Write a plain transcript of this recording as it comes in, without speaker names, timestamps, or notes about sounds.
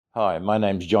Hi, my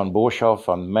name's John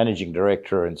Borshoff. I'm the Managing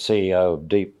Director and CEO of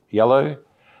Deep Yellow.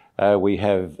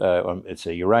 It's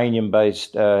a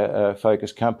uranium-based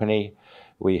focused company.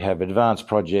 We have advanced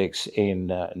projects in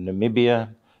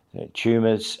Namibia,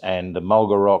 Tumas, and the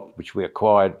Mulga Rock, which we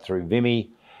acquired through Vimy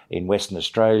in Western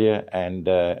Australia,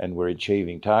 and we're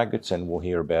achieving targets, and we'll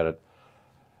hear about it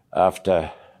after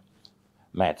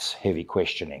Matt's heavy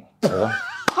questioning.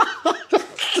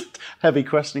 Heavy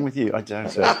questioning with you, I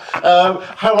doubt it.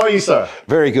 How are you, sir?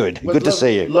 Very good. Good to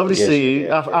see you. Lovely to Yes. see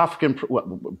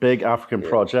you. Big African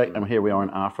project, and here we are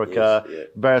in Africa. Yes, yeah.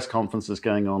 Various conferences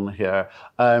going on here.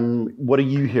 What are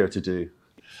you here to do?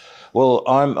 Well,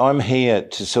 I'm here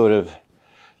to sort of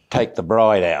take the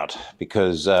bride out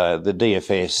because the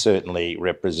DFS certainly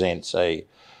represents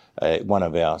one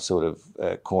of our sort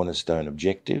of cornerstone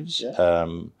objectives. Yeah.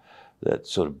 That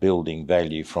sort of building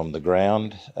value from the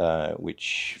ground,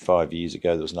 which 5 years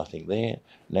ago there was nothing there.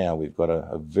 Now we've got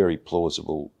a very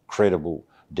plausible, credible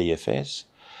DFS,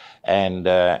 and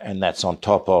that's on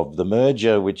top of the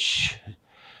merger, which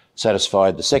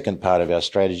satisfied the second part of our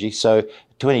strategy. So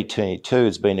 2022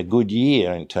 has been a good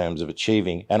year in terms of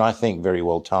achieving, and I think very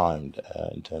well timed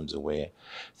in terms of where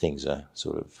things are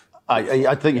sort of.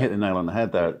 I think you hit the nail on the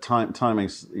head there.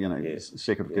 Timing's,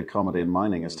 secret of good comedy in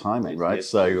mining is timing, right? Yes.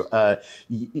 So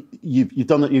you've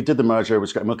done that. You did the merger,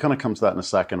 which we'll kind of come to that in a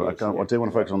second. But I do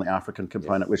want to focus on the African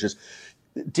component, which is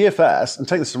DFS. And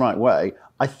take this the right way.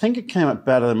 I think it came out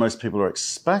better than most people are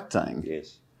expecting.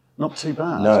 Yes. Not too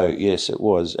bad. No, yes, it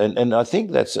was, and I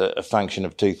think that's a function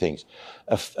of two things: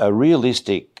 a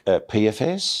realistic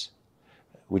PFS,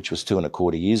 which was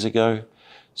 2.25 years ago.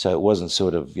 So it wasn't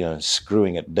sort of,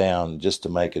 screwing it down just to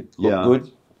make it look good.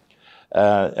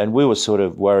 And we were sort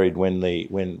of worried when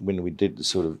we did the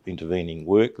sort of intervening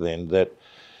work then that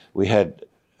we had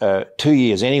 2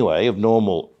 years anyway of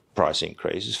normal price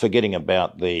increases, forgetting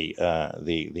about the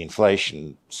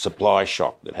inflation supply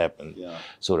shock that happened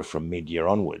sort of from mid-year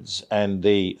onwards. And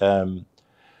and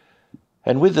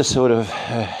with the sort of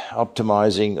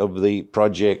optimising of the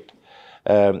project,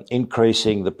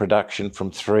 increasing the production from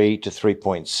 3 to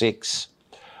 3.6,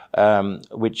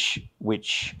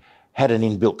 which had an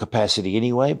inbuilt capacity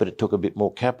anyway, but it took a bit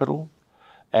more capital,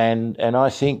 and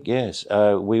I think yes,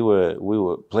 we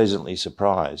were pleasantly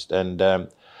surprised, and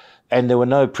there were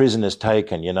no prisoners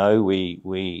taken.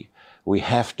 We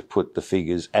have to put the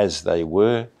figures as they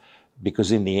were,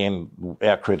 because in the end,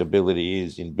 our credibility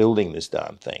is in building this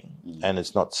darn thing, and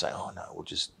it's not saying, oh no, we'll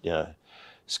just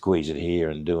squeeze it here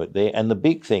and do it there. And the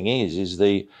big thing is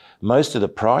most of the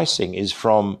pricing is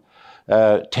from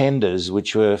tenders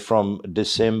which were from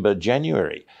December,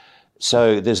 January.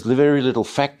 So there's very little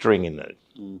factoring in it.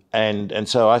 And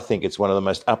so I think it's one of the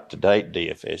most up-to-date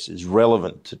DFSs,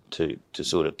 relevant to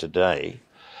sort of today.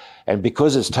 And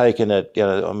because it's taken it,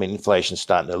 inflation's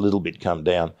starting to a little bit come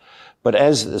down. But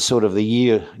as the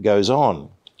year goes on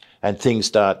and things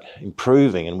start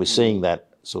improving, and we're seeing that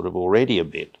sort of already a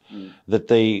bit, that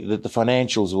the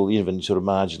financials will even sort of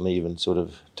marginally even sort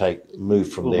of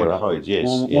move from there upwards. Yes,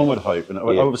 one would hope. And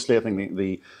obviously I think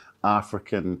the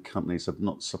African companies have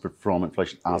not suffered from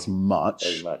inflation as much.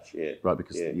 As much, yeah. Right,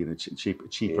 because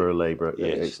cheaper labour.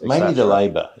 Yes. Mainly the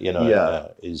labour,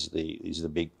 is the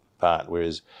big part,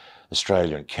 whereas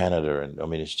Australia and Canada,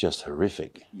 and it's just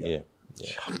horrific. Yeah.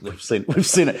 We've seen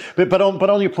it. But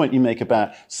on your point you make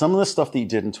about some of the stuff that you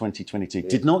did in 2022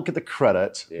 did not get the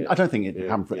credit. I don't think it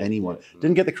happened for anyone.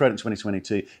 Didn't get the credit in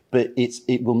 2022, but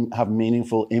it will have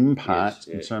meaningful impact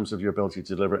in terms of your ability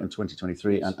to deliver it in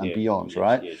 2023 and beyond,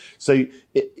 right? Yes. So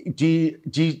do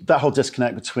you that whole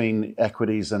disconnect between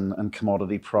equities and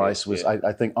commodity price was,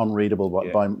 I think, unreadable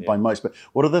by most. But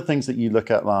what are the things that you look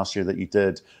at last year that you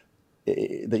did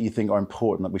that you think are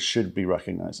important that we should be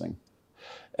recognising?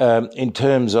 In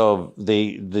terms of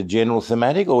the general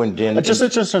thematic, or in general, just in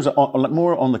terms of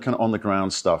more on the kind of on the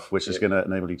ground stuff, which is going to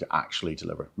enable you to actually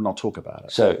deliver, not talk about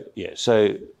it.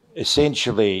 So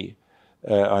essentially,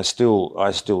 I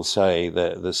still say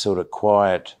the sort of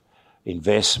quiet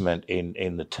investment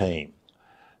in the team,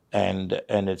 and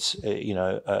it's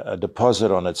a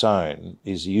deposit on its own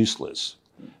is useless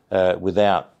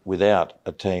without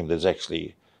a team that's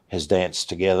actually has danced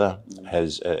together,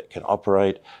 can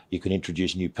operate. You can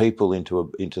introduce new people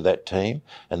into that team,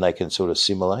 and they can sort of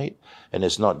assimilate. And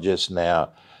it's not just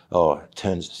now,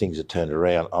 things are turned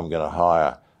around. I'm going to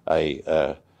hire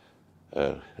a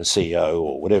CEO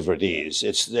or whatever it is.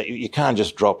 You can't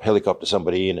just helicopter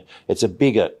somebody in. It's a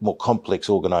bigger, more complex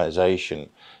organisation,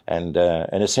 and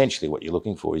essentially what you're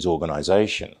looking for is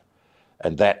organisation,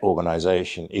 and that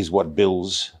organisation is what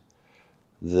builds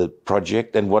the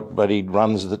project and but he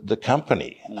runs the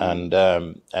company, and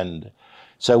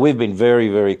So we've been very,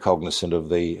 very cognizant of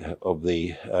the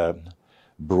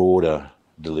broader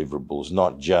deliverables,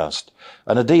 not just.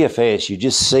 And a DFS, you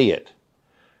just see it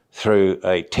through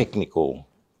a technical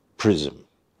prism.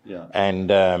 Yeah. And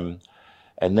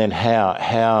then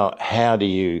how do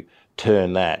you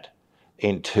turn that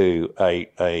into a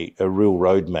real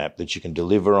roadmap that you can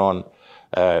deliver on,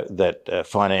 that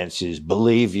financiers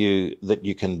believe you that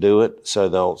you can do it, so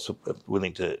they'll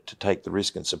willing to take the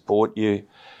risk and support you.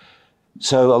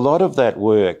 So a lot of that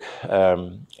work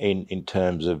in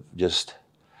terms of just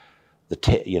the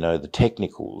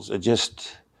technicals are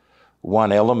just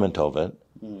one element of it.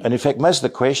 And in fact, most of the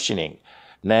questioning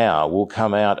now will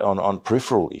come out on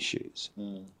peripheral issues.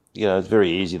 It's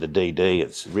very easy, the DD,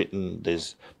 it's written,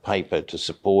 there's paper to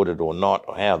support it or not,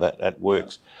 or how that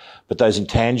works. But those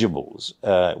intangibles,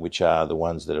 which are the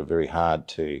ones that are very hard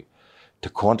to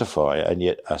quantify and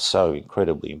yet are so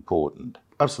incredibly important.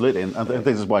 Absolutely, and I think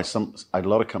this is why a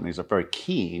lot of companies are very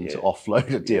keen to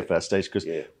offload at DFS stage, because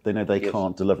they know they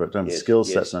can't deliver it, don't have the skill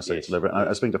sets necessary to deliver it. I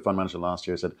was speaking to a fund manager last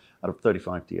year, who said out of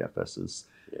 35 DFSs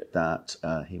that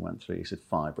he went through, he said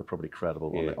 5 were probably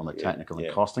credible on the technical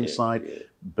and costing side,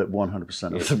 but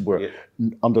 100% of them were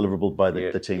undeliverable by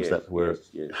the teams that were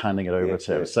handing it over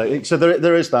to. So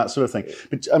there is that sort of thing.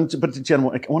 But Jen,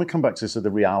 I want to come back to sort of the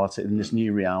reality, and this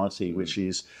new reality, which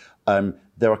is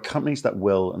there are companies that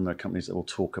will, and there are companies that will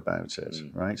talk about it,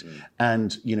 right?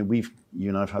 And you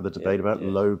and I've had the debate about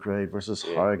low grade versus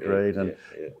high grade, and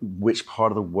which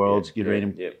part of the world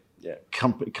uranium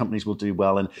companies will do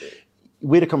well. And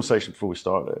we had a conversation before we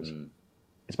started.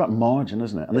 It's about margin,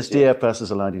 isn't it? And this DFS has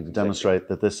allowed you to demonstrate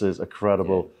that this is a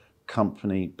credible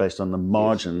company based on the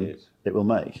margin it will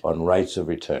make. On rates of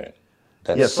return.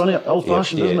 That's funny,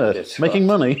 old-fashioned, isn't it? Making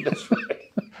money. That's right.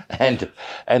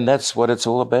 And that's what it's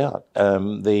all about.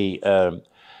 And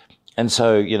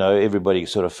so everybody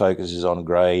sort of focuses on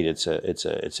grade. It's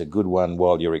a good one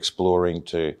while you're exploring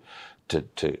to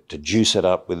juice it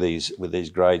up with these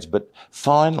grades. But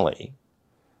finally,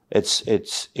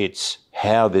 it's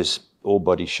how this ore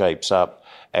body shapes up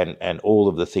and all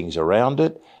of the things around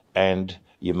it, and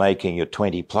you're making your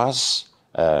 20 plus.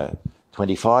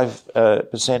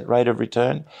 25% rate of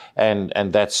return,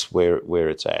 and that's where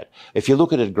it's at. If you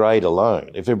look at it grade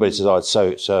alone, if everybody says,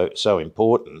 it's so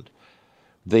important,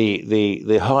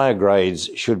 the higher grades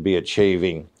should be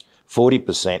achieving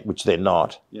 40%, which they're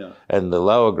not, and the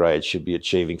lower grades should be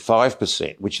achieving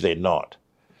 5%, which they're not.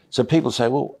 So people say,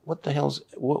 well, what the hell's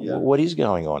what is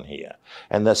going on here?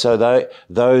 And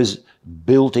those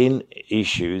built-in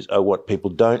issues are what people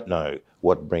don't know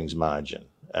what brings margin.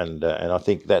 And I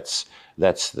think that's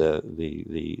the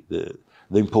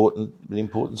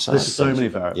important side. There's so many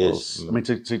variables. Yes. I mean,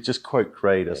 to just quote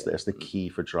grade as the key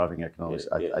for driving economics,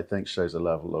 I think shows a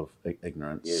level of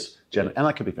ignorance, and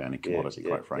that could be for any commodity,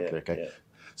 quite frankly. Okay,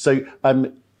 so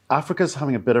Africa's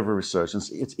having a bit of a resurgence.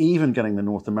 It's even getting the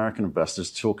North American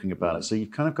investors talking about it. So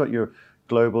you've kind of got your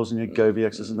Globals and your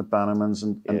GoviXs and the Bannermans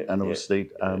and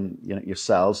obviously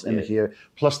yourselves in here,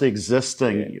 plus the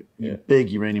existing big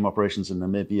uranium operations in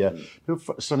Namibia, who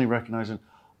are suddenly recognizing,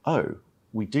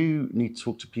 we do need to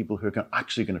talk to people who are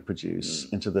actually going to produce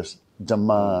into this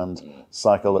demand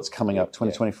cycle that's coming up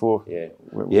 2024.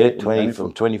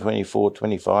 From 2024,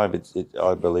 25,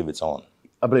 I believe it's on.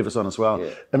 I believe it's on as well.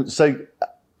 So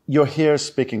you're here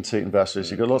speaking to investors.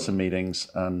 You've got lots of meetings,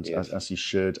 and as you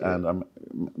should, and I'm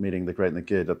meeting the great and the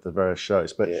good at the various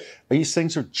shows. But are you seeing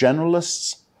sort of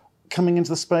generalists coming into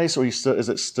the space, or is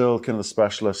it still kind of the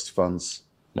specialist funds?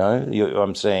 No,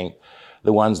 I'm saying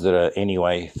the ones that are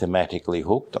anyway thematically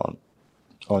hooked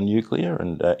on nuclear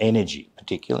and energy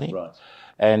particularly. Right.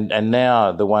 And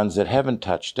now the ones that haven't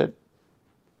touched it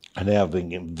are now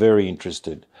being very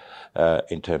interested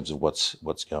in terms of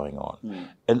what's going on.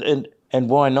 And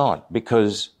why not?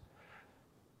 Because,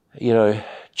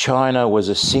 China was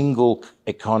a single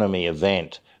economy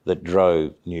event that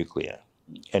drove nuclear.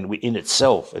 And in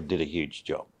itself, it did a huge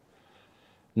job.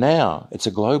 Now, it's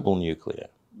a global nuclear.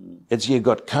 You've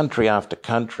got country after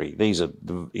country. These are,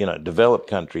 developed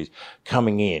countries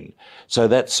coming in. So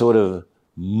that sort of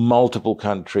multiple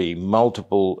country,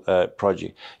 multiple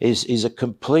project is a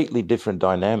completely different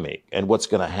dynamic, and what's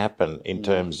going to happen in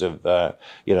terms of,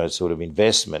 sort of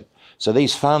investment. So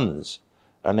these funds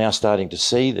are now starting to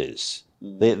see this.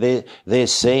 They're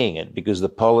seeing it because the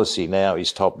policy now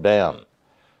is top down,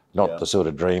 not the sort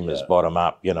of dreamers bottom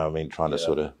up, trying to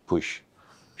sort of push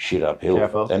shit uphill.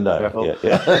 Careful. And careful.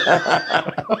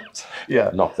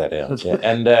 Knock that out.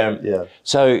 And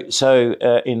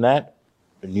so in that,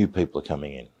 new people are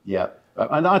coming in. Yeah,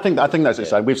 and I think that's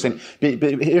exciting. We've seen, but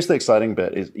here's the exciting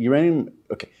bit: is uranium.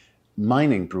 Okay,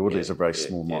 mining broadly is a very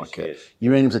small market.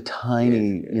 Uranium's a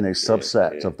tiny,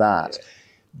 subset of that.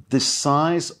 The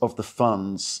size of the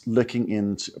funds looking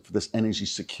into for this energy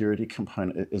security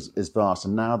component is vast.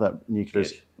 And now that nuclear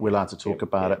we're allowed to talk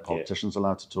about it, politicians are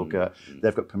allowed to talk about it,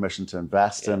 they've got permission to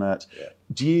invest in it.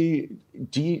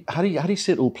 How do you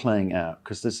see it all playing out?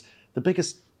 Because there's the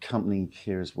biggest company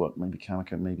here is what, maybe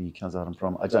Cameco, maybe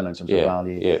Kazatomprom. I don't know in terms of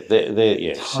value. Yeah,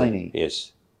 they're tiny.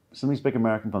 Yes. Some of these big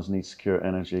American funds need secure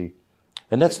energy.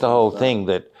 And that's the whole thing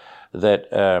that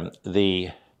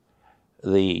the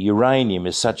uranium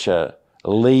is such a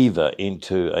lever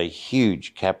into a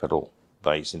huge capital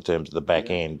base in terms of the back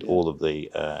end, all of the.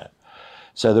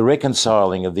 So the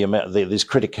reconciling of the amount, this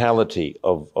criticality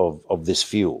of this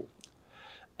fuel,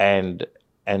 and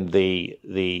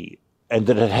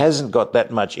that it hasn't got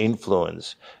that much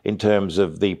influence in terms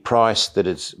of the price that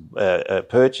it's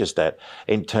purchased at,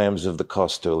 in terms of the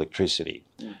cost to electricity,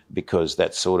 because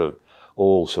that's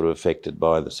all affected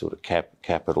by the sort of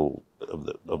capital of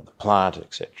the plant,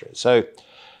 etc. So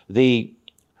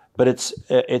but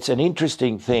it's an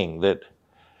interesting thing that,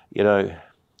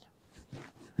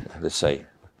 let's say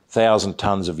 1,000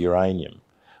 tons of uranium,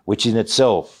 which in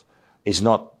itself is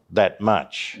not that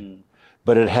much,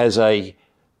 but it has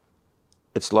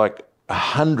it's like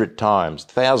 100 times,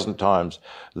 1,000 times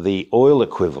the oil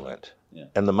equivalent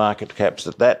and the market caps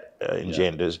that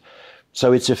engenders.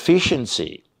 So its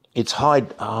efficiency, its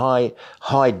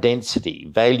high density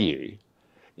value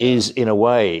is, in a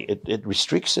way, it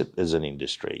restricts it as an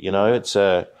industry. It's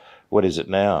what is it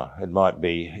now? It might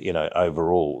be,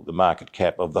 overall the market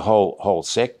cap of the whole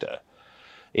sector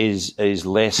is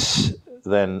less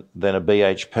than a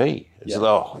BHP. It's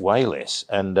way less.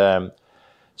 And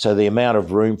so the amount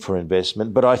of room for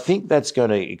investment, but I think that's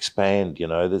going to expand.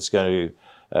 That's going to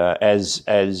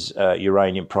as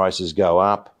uranium prices go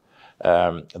up,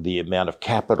 the amount of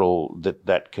capital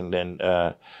that can then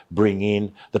bring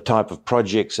in, the type of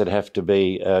projects that have to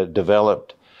be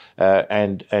developed,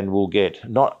 and we'll get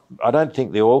I don't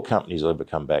think the oil companies will ever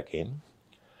come back in.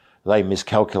 They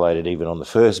miscalculated even on the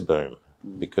first boom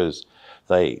because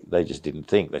they just didn't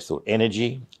think. They thought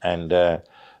energy and.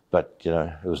 But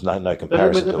there was no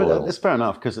comparison to oil. It's fair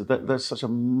enough because there's such a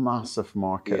massive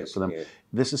market for them.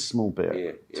 This is small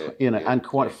beer, and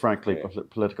quite frankly,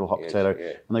 political hot potato,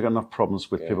 and they've got enough problems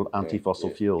with people anti-fossil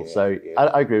fuel. So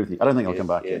I agree with you. I don't think I'll come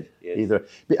back in either.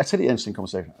 But I tell you, the interesting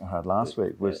conversation I had last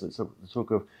week was the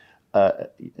talk of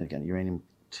again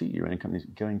two uranium companies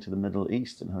going to the Middle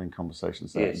East and having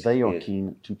conversations there. They are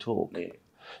keen to talk.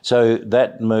 So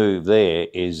that move there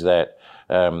is that.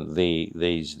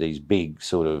 These big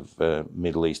sort of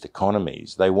Middle East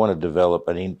economies, they want to develop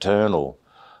an internal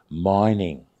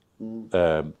mining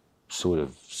sort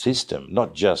of system,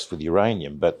 not just with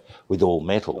uranium, but with all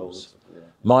metals.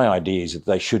 My idea is that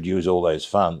they should use all those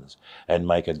funds and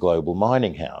make a global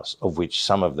mining house, of which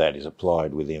some of that is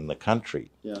applied within the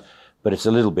country. But it's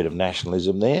a little bit of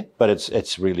nationalism there, but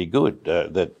it's really good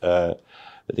that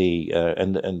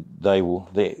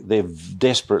they're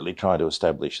desperately trying to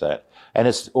establish that. And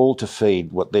it's all to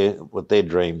feed what their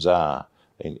dreams are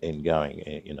in going,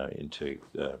 into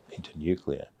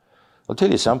nuclear. I'll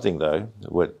tell you something though.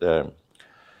 What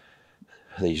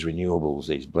these renewables,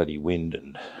 these bloody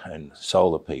wind and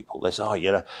solar people, they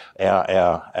say,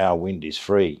 our wind is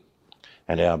free,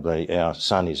 and our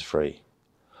sun is free.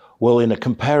 Well, in a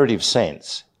comparative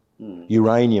sense,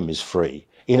 uranium is free.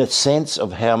 In a sense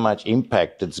of how much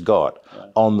impact it's got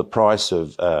on the price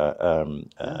of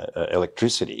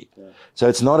electricity, so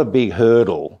it's not a big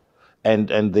hurdle, and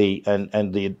the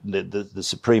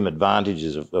supreme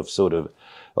advantages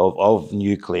of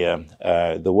nuclear,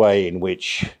 the way in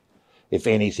which, if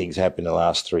anything's happened in the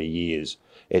last 3 years,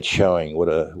 it's showing what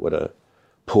a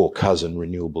poor cousin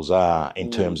renewables are in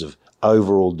terms of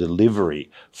overall delivery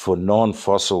for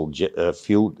non-fossil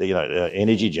fuel,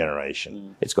 energy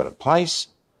generation. It's got a place.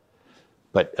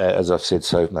 But as I've said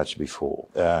so much before,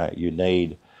 you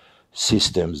need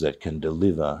systems that can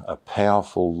deliver a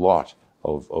powerful lot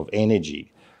of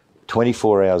energy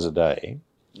 24 hours a day.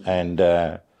 And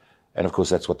of course,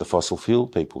 that's what the fossil fuel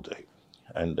people do.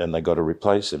 And they've got to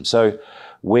replace them. So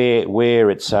where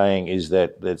it's saying is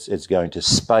that it's going to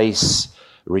space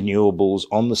renewables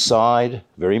on the side,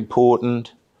 very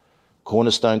important,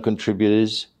 cornerstone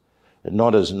contributors,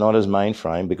 not as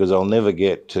mainframe, because I'll never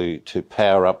get to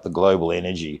power up the global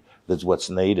energy that's what's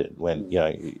needed when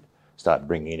you start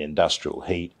bringing in industrial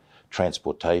heat,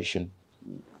 transportation,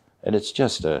 and it's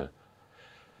just I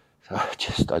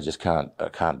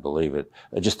can't believe it.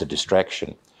 Just a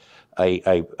distraction.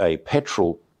 A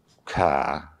petrol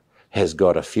car has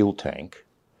got a fuel tank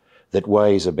that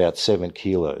weighs about 7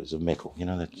 kilos of metal,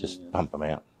 that just pump them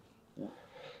out. Yeah.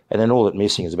 And then all that's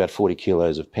missing is about 40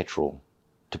 kilos of petrol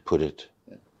to put it.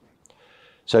 Yeah.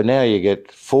 So now you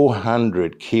get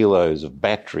 400 kilos of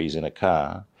batteries in a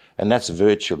car, and that's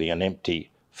virtually an empty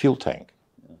fuel tank.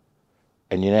 Yeah.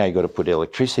 And you've got to put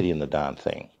electricity in the darn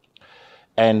thing.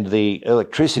 And the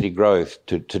electricity growth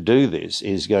to do this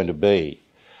is going to be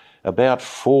about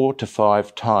 4 to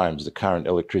 5 times the current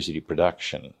electricity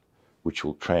production, which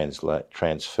will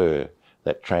transfer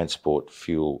that transport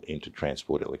fuel into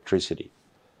transport electricity.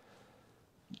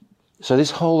 So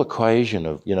this whole equation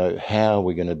of how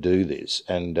we're going to do this,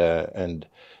 and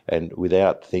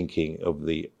without thinking of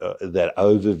that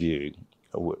overview,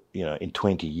 in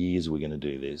 20 years we're going to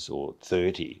do this, or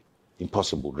 30,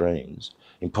 impossible dreams,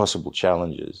 impossible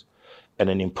challenges, and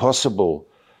an impossible,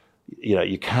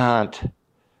 you've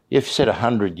set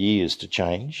 100 years to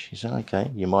change. You say,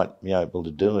 okay, you might be able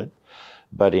to do it,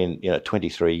 but in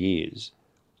 23 years,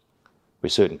 where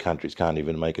certain countries can't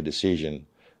even make a decision,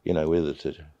 whether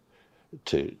to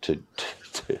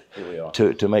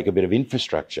make a bit of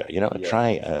infrastructure,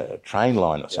 a train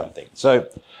line or something. So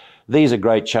these are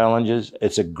great challenges.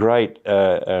 It's a great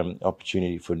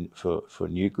opportunity for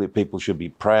nuclear. People should be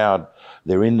proud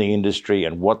they're in the industry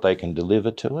and what they can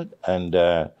deliver to it.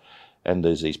 And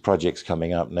there's these projects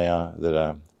coming up now that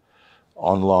are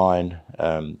online.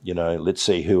 Let's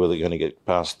see who are going to get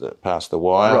past the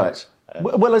wire. Right.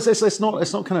 Well, it's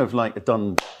not kind of like a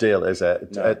done deal, is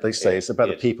it? No, they say it's about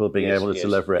the people being able to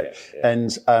deliver it.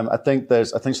 And I think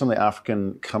some of the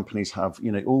African companies have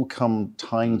all come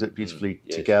timed it beautifully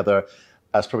together.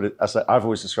 As I've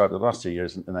always described the last 2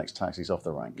 years, the next taxi's off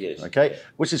the rank. Yes. Okay,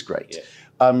 which is great. Yes.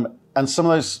 And some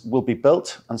of those will be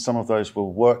built, and some of those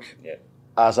will work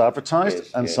as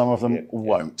advertised, and some of them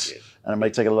won't. Yes. And it may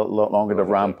take a lot longer to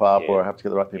ramp up, or have to get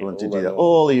the right people in to do that.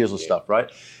 All the usual stuff, right?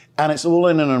 And it's all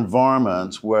in an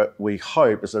environment where we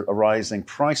hope is a rising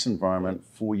price environment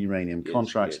for uranium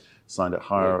contracts signed at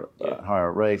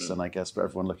higher rates. And I guess for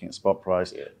everyone looking at spot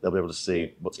price, they'll be able to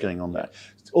see what's going on there.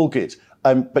 It's all good.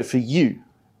 But for you,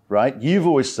 right, you've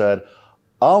always said,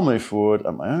 I'll move forward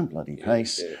at my own bloody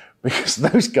pace, because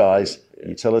those guys,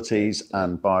 utilities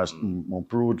and buyers more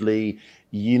broadly,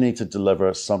 you need to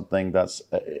deliver something that's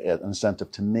an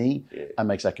incentive to me and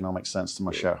makes economic sense to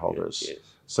my shareholders.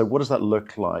 So what does that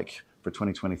look like for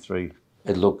 2023?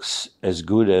 It looks as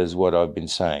good as what I've been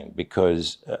saying,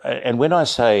 because, and when I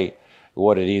say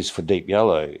what it is for Deep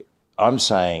Yellow, I'm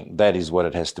saying that is what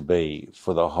it has to be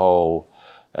for the whole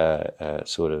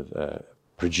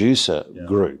producer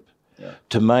group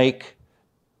to make.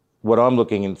 What I'm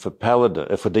looking in for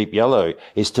Deep Yellow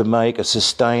is to make a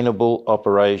sustainable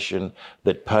operation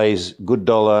that pays good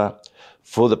dollar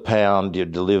for the pound you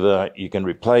deliver. You can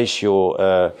replace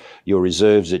your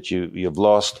reserves that you've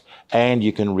lost, and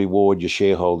you can reward your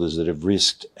shareholders that have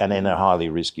risked and in a highly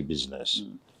risky business.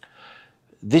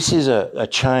 This is a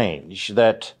change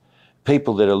that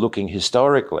people that are looking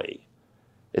historically,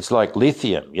 it's like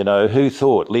lithium. Who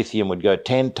thought lithium would go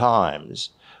 10 times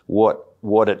what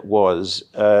it was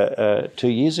 2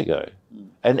 years ago?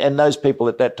 And those people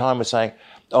at that time were saying,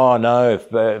 oh no,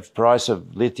 if price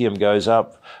of lithium goes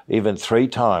up even 3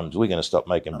 times, we're going to stop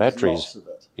making batteries.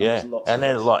 There's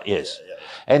a lot, yes.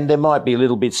 And there might be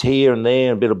little bits here and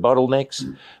there, a bit of bottlenecks,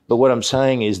 but what I'm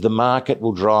saying is the market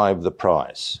will drive the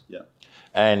price.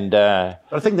 And but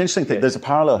I think the interesting thing, there's a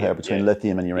parallel here between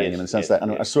lithium and uranium in the sense that,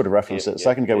 and I sort of referenced it a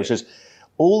second ago, which is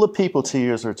all the people 2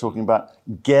 years are talking about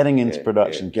getting into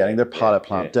production, getting their pilot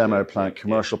plant, demo plant,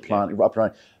 commercial plant, up and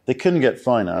running. They couldn't get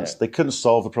finance. They couldn't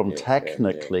solve the problem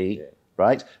technically,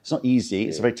 right? It's not easy.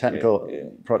 It's a very technical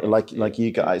product like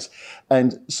you guys.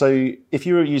 And so if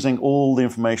you were using all the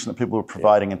information that people were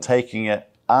providing and taking it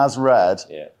as read,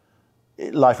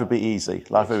 life would be easy.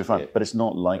 Life would be fun. But it's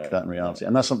not like that in reality.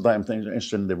 And that's something I'm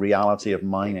interested in, the reality of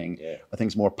mining. I think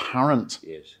it's more apparent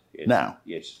now.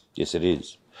 Yes, it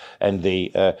is. And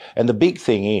the big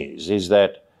thing is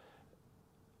that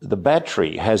the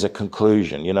battery has a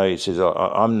conclusion. It says,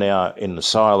 I'm now in the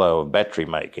silo of battery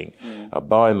making. I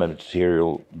buy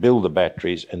material, build the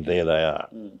batteries, and there they are.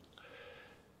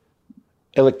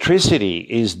 Electricity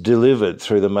is delivered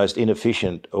through the most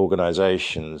inefficient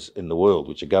organisations in the world,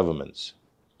 which are governments.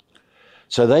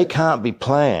 So they can't be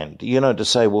planned, to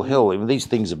say, well, hell, if these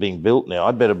things are being built now,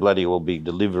 I better bloody well be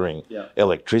delivering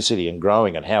electricity and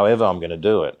growing it, however I'm going to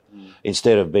do it,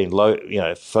 instead of being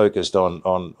focused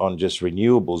on just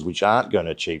renewables, which aren't going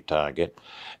to achieve target,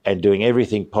 and doing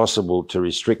everything possible to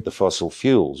restrict the fossil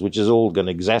fuels, which is all going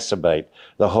to exacerbate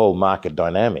the whole market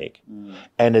dynamic.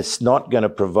 And it's not going to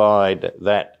provide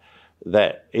that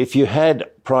if you had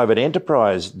private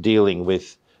enterprise dealing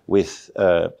with with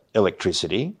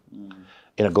electricity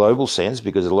in a global sense,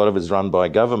 because a lot of it's run by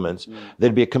governments,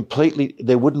 there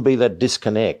wouldn't be that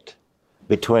disconnect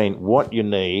between what you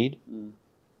need.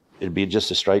 It'd be just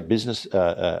a straight business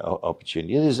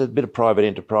opportunity. There's a bit of private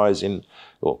enterprise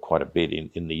quite a bit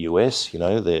in the US,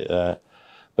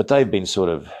 but they've been sort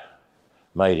of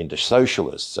made into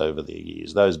socialists over the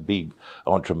years. Those big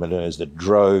entrepreneurs that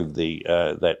drove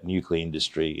that nuclear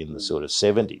industry in the sort of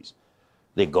 70s,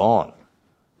 they're gone.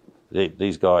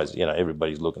 These guys,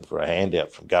 everybody's looking for a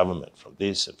handout from government, from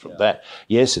this and from that.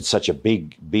 Yes, it's such a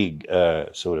big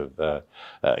sort of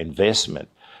investment,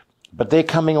 but they're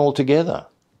coming all together.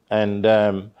 And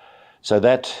so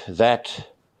that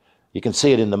you can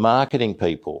see it in the marketing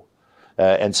people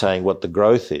and saying what the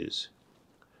growth is.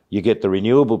 You get the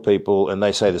renewable people and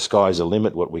they say the sky's the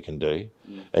limit what we can do.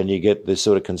 And you get this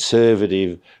sort of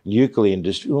conservative nuclear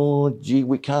industry, oh, gee,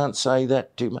 we can't say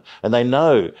that too much. And they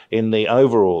know in the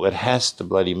overall it has to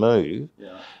bloody move,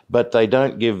 but they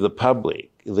don't give the public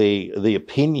the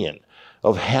opinion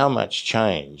of how much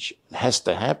change has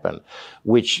to happen,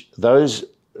 which those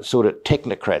sort of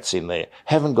technocrats in there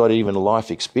haven't got even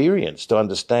life experience to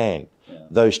understand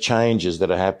those changes that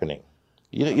are happening.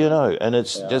 And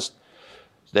it's just...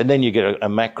 And then you get a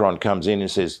Macron comes in and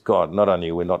says, God, not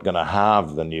only we're not going to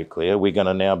halve the nuclear, we're going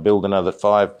to now build another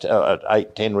 5,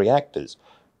 8, 10 reactors.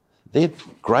 They're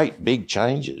great big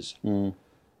changes. And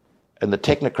the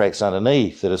technocrats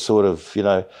underneath that are sort of,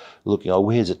 looking,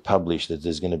 where's it published that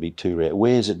there's going to be 2 reactors?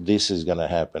 Where's it this is going to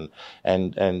happen?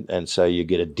 And so you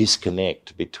get a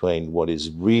disconnect between what is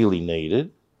really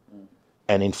needed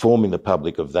and informing the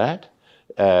public of that.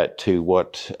 To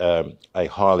what a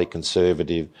highly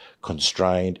conservative,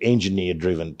 constrained,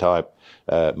 engineer-driven type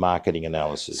marketing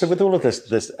analysis. So, with all of this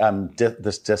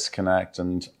disconnect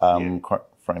and quite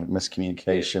frankly,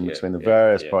 miscommunication between the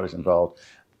various parties involved,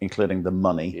 including the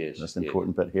money, that's the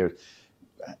important bit here.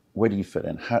 Where do you fit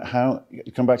in? How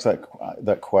come back to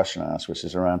that question I asked, which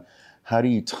is around how do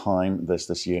you time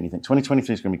this year? And you think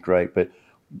 2023 is going to be great, but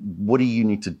what do you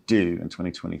need to do in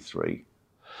 2023?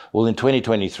 Well, in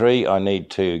 2023, I need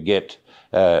to get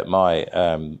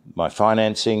my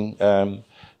financing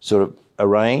sort of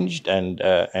arranged and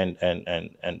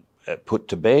put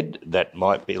to bed. That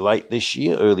might be late this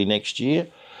year, early next year.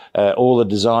 All the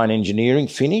design engineering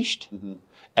finished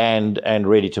and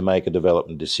ready to make a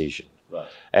development decision. Right.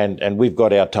 And we've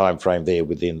got our time frame there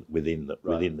within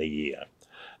the year.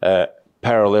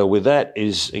 Parallel with that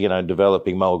is,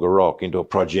 developing Mulga Rock into a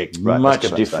project much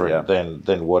different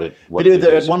than what it was. But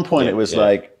at one point it was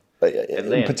like,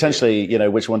 potentially,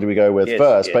 which one do we go with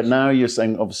first? Yes. But now you're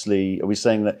saying, obviously, are we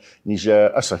saying that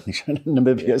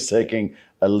Namibia is taking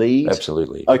a lead?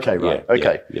 Absolutely. Okay, right.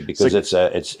 Okay. Yeah, because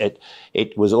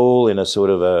it was all in a sort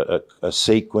of a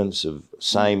sequence of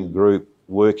same group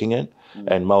working it,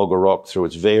 and Mulga Rock through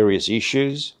its various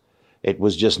issues. It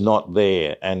was just not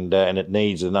there, and it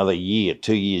needs another 2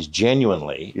 years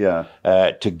genuinely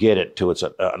to get it to an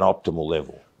optimal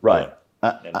level. Right.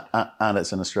 And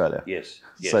it's in Australia. Yes.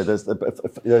 So there's and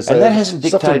that hasn't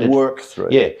dictated stuff to work through.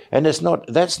 Yeah, and that's not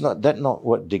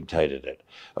what dictated it.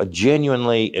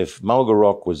 Genuinely, if Mulga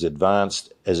Rock was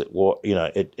advanced as it was,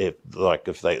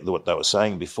 what they were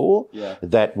saying before,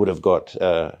 that would have got,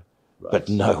 but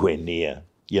nowhere near.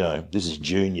 This is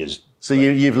juniors. So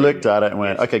you've looked at it and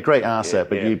went, okay, great asset,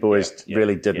 but you boys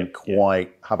really didn't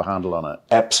quite have a handle on it.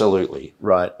 Absolutely.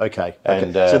 Right, okay.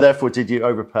 And so therefore, did you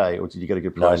overpay or did you get a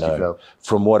good price? No.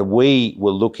 From what we were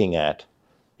looking at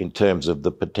in terms of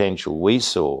the potential we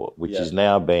saw, which is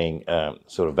now being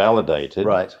sort of validated,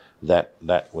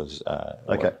 that was...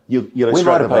 okay. We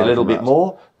might have paid a little bit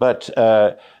more, but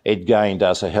it gained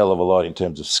us a hell of a lot in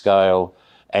terms of scale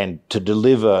and to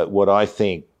deliver what I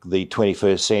think the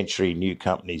 21st century new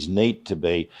companies need to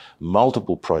be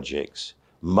multiple projects,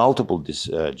 multiple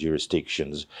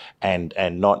jurisdictions, and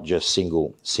not just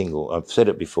single. I've said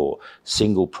it before,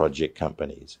 single project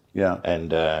companies. Yeah,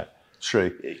 and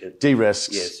true.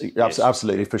 De-risks,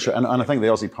 absolutely for sure. And I think the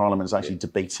Aussie Parliament is actually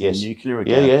debating nuclear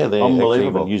again. Yeah, they're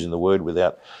unbelievable. Even using the word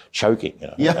without choking.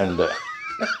 And.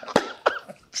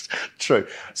 True.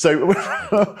 So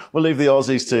we'll leave the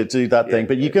Aussies to do that thing,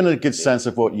 but you've got a good sense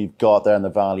of what you've got there and the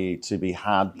value to be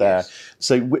had there. Yes.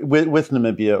 So with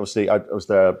Namibia, obviously, I was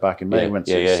there back in May. Went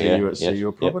to see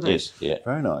your properties.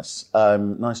 Very nice.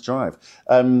 Nice drive.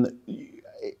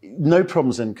 No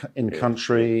problems in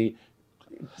country.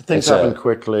 Things happen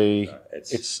quickly.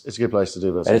 It's a good place to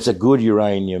do this. And it's a good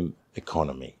uranium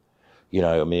economy.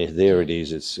 There it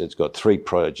is. It's got 3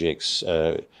 projects,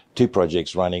 2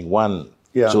 projects running, one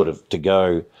sort of to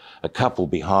go, a couple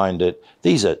behind it.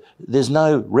 There's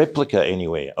no replica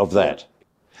anywhere of that.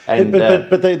 And, but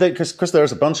because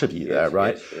there's a bunch of you there,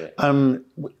 right? yes, yeah.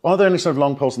 Are there any sort of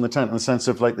long poles in the tent in the sense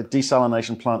of like the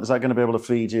desalination plant? Is that going to be able to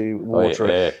feed you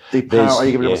water? The power, are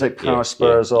you going to be able to take power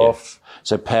spurs off?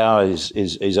 So power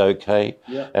is okay.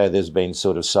 Yeah. There's been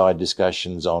sort of side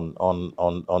discussions on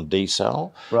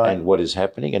desal and what is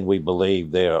happening, and we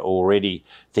believe there are already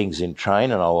things in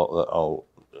train, and I'll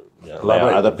allow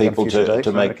other people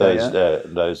to make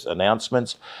those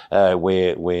announcements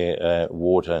where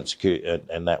water and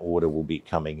and that water will be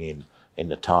coming in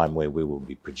the time where we will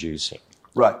be producing.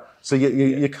 Right. So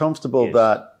you're comfortable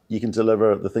that you can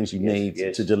deliver the things you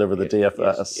need to deliver the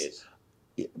DFS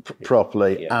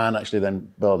properly and actually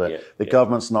then build it. The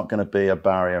government's not going to be a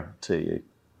barrier to you.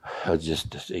 I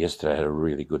just yesterday had a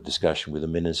really good discussion with the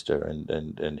minister,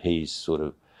 and he's sort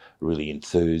of really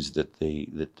enthused that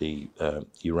the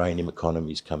uranium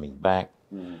economy is coming back.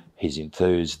 He's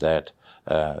enthused that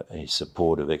his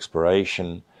support of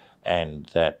exploration and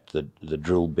that the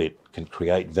drill bit can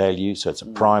create value. So it's a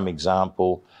prime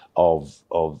example of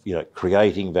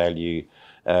creating value,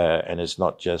 and it's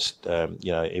not just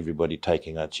everybody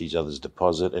taking each other's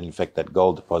deposit. And in fact, that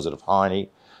gold deposit of Heine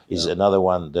is another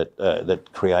one that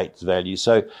creates value.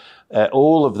 So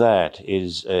all of that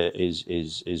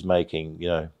is making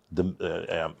our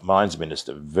mines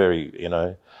minister very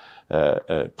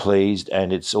pleased,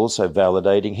 and it's also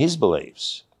validating his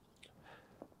beliefs,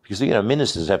 because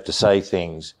ministers have to say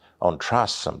things on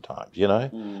trust sometimes,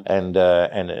 and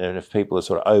if people are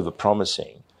sort of over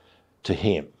promising to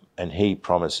him and he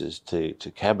promises to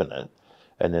cabinet,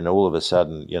 and then all of a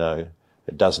sudden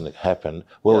it doesn't happen.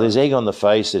 Well, there's egg on the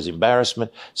face, there's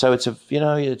embarrassment. So it's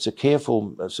a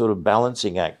careful sort of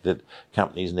balancing act that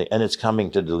companies need, and it's coming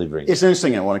to delivering. It's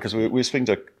interesting, because we were speaking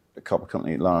to a copper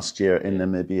company last year in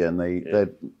Namibia, and they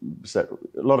said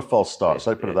a lot of false starts.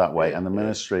 I put it that way, and the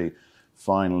ministry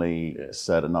finally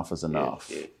said enough is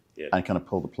enough, and kind of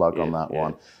pulled the plug on that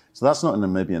one. So that's not a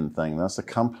Namibian thing. That's a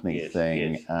company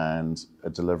thing and a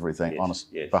delivery thing on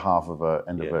behalf of an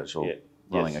individual.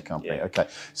 Running a company. Okay.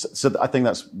 So I think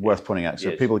that's worth pointing out.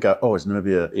 So people go, oh, it's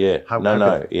Namibia.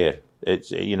 It's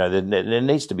there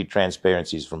needs to be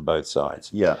transparencies from both sides.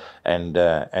 Yeah. And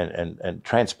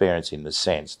transparency in the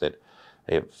sense that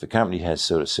if the company has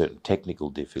sort of certain technical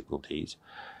difficulties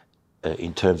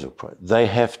in terms of they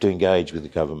have to engage with the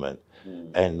government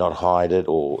and not hide it,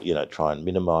 or try and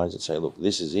minimise it. Say, look,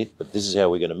 this is it, but this is how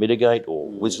we're going to mitigate, or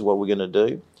this is what we're going to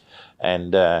do,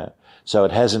 and. So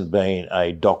it hasn't been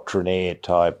a doctrinaire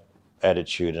type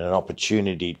attitude and an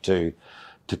opportunity to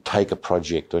take a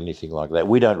project or anything like that.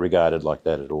 We don't regard it like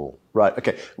that at all. Right.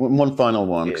 Okay. One final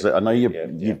one, because I know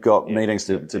you've got meetings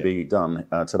to be done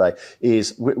today,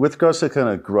 is with regards to kind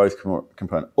of growth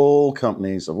component. All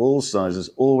companies of all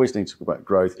sizes always need to talk about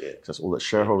growth, because that's all that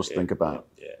shareholders think about.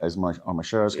 Are my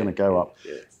shares going to go up?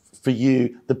 For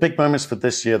you, the big moments for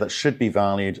this year that should be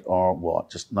valued are what?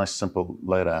 Just nice, simple,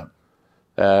 laid out.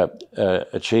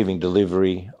 Achieving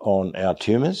delivery on our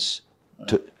Tumas,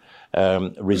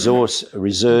 resource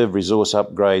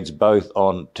upgrades both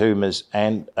on Tumas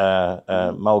and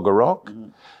Mulga Rock,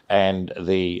 and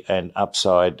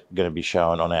upside going to be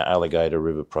shown on our Alligator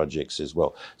River projects as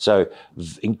well. So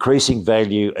increasing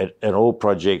value at all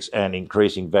projects, and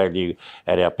increasing value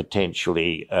at our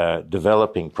potentially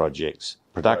developing projects.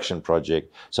 Production project,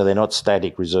 so they're not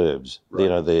static reserves.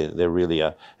 They're really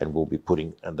and we'll be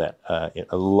putting that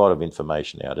a lot of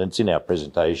information out, and it's in our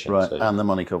presentation. Right, so. and the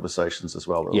money conversations as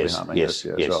well that will be happening this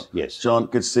year as well. Yes. John,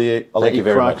 good to see you. I'll let you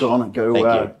crack on and go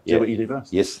do what you do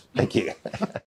best. Yes, thank you.